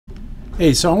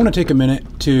Hey, so I want to take a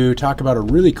minute to talk about a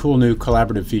really cool new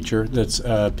collaborative feature that's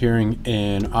appearing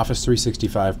in Office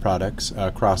 365 products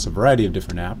across a variety of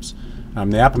different apps.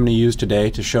 The app I'm going to use today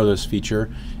to show this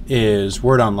feature is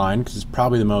Word Online, because it's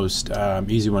probably the most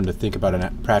easy one to think about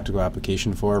a practical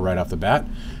application for right off the bat.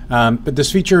 But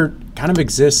this feature kind of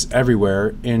exists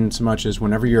everywhere in so much as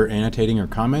whenever you're annotating or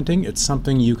commenting, it's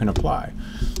something you can apply.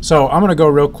 So I'm going to go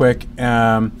real quick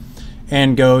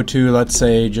and go to, let's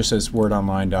say, just this Word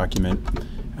Online document.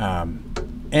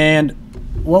 And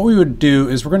what we would do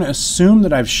is we're going to assume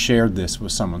that I've shared this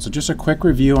with someone. So just a quick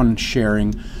review on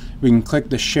sharing. We can click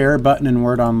the share button in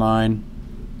Word Online.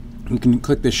 You can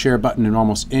click the share button in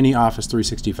almost any Office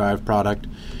 365 product.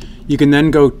 You can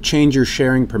then go change your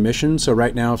sharing permissions. So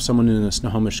right now, if someone in the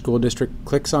Snohomish School District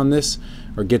clicks on this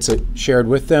or gets it shared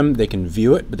with them, they can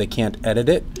view it, but they can't edit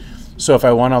it. So if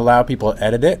I want to allow people to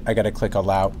edit it, I got to click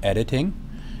Allow Editing.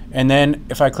 And then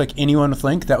if I click anyone with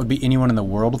link, that would be anyone in the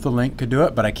world with a link could do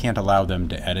it, but I can't allow them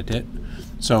to edit it.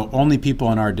 So only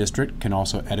people in our district can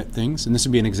also edit things. And this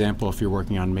would be an example if you're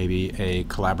working on maybe a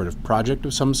collaborative project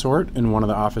of some sort in one of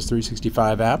the Office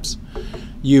 365 apps.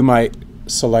 You might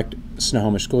select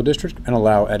Snohomish School District and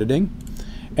allow editing.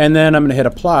 And then I'm going to hit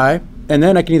Apply. And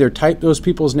then I can either type those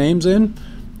people's names in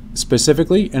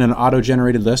specifically, and an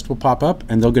auto-generated list will pop up,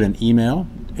 and they'll get an email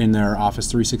in their Office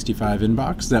 365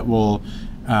 inbox that will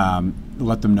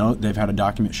let them know they've had a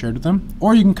document shared with them.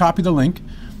 Or you can copy the link,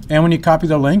 and when you copy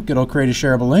the link, it'll create a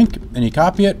shareable link, and you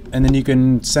copy it, and then you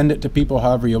can send it to people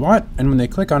however you want, and when they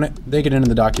click on it, they get into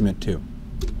the document too.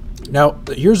 Now,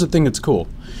 here's the thing that's cool.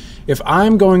 If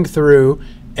I'm going through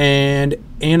and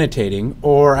annotating,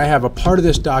 or I have a part of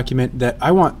this document that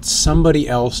I want somebody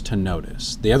else to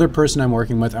notice, the other person I'm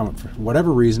working with, I want, for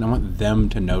whatever reason, I want them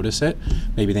to notice it.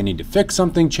 Maybe they need to fix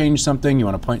something, change something, you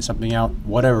want to point something out,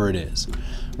 whatever it is.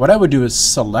 What I would do is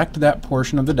select that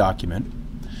portion of the document,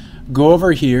 go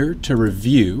over here to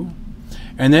Review,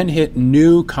 and then hit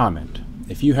New Comment.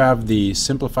 If you have the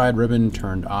simplified ribbon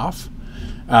turned off,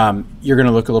 you're going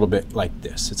to look a little bit like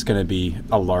this. It's going to be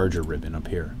a larger ribbon up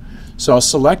here. So I'll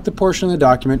select the portion of the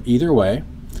document either way,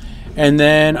 and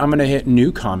then I'm going to hit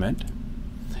New Comment.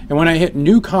 And when I hit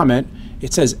New Comment,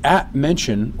 it says @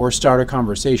 mention or start a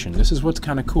conversation. This is what's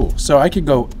kind of cool. So I could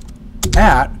go @,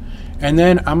 and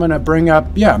then I'm going to bring up,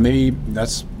 yeah, maybe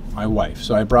that's my wife.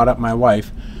 So I brought up my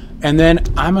wife, and then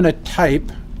I'm going to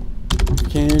type,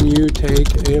 can you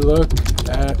take a look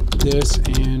at this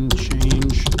and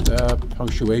change the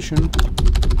punctuation?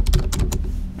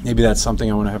 Maybe that's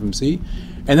something I want to have them see.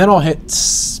 And then I'll hit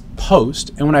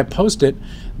Post, and when I post it,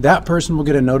 that person will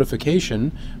get a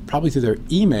notification, probably through their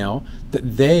email,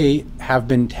 that they have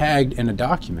been tagged in a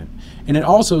document. And it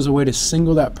also is a way to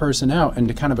single that person out and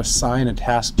to kind of assign a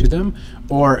task to them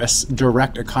or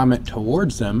direct a comment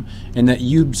towards them, and that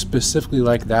you'd specifically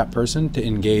like that person to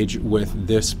engage with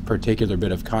this particular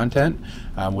bit of content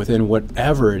within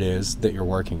whatever it is that you're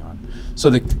working on. So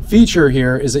the feature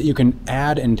here is that you can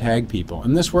add and tag people,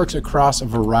 and this works across a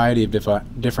variety of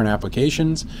different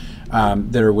applications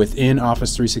that are within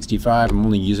Office 365. I'm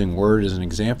only using Word as an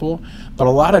example, but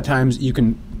a lot of times you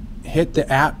can hit the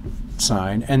 @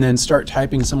 sign and then start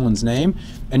typing someone's name,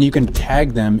 and you can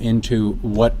tag them into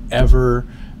whatever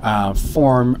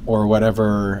form or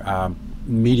whatever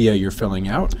media you're filling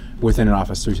out within an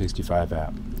Office 365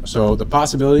 app. So the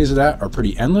possibilities of that are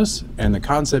pretty endless, and the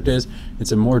concept is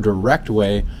it's a more direct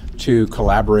way to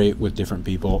collaborate with different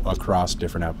people across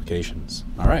different applications.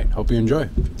 All right, hope you enjoy.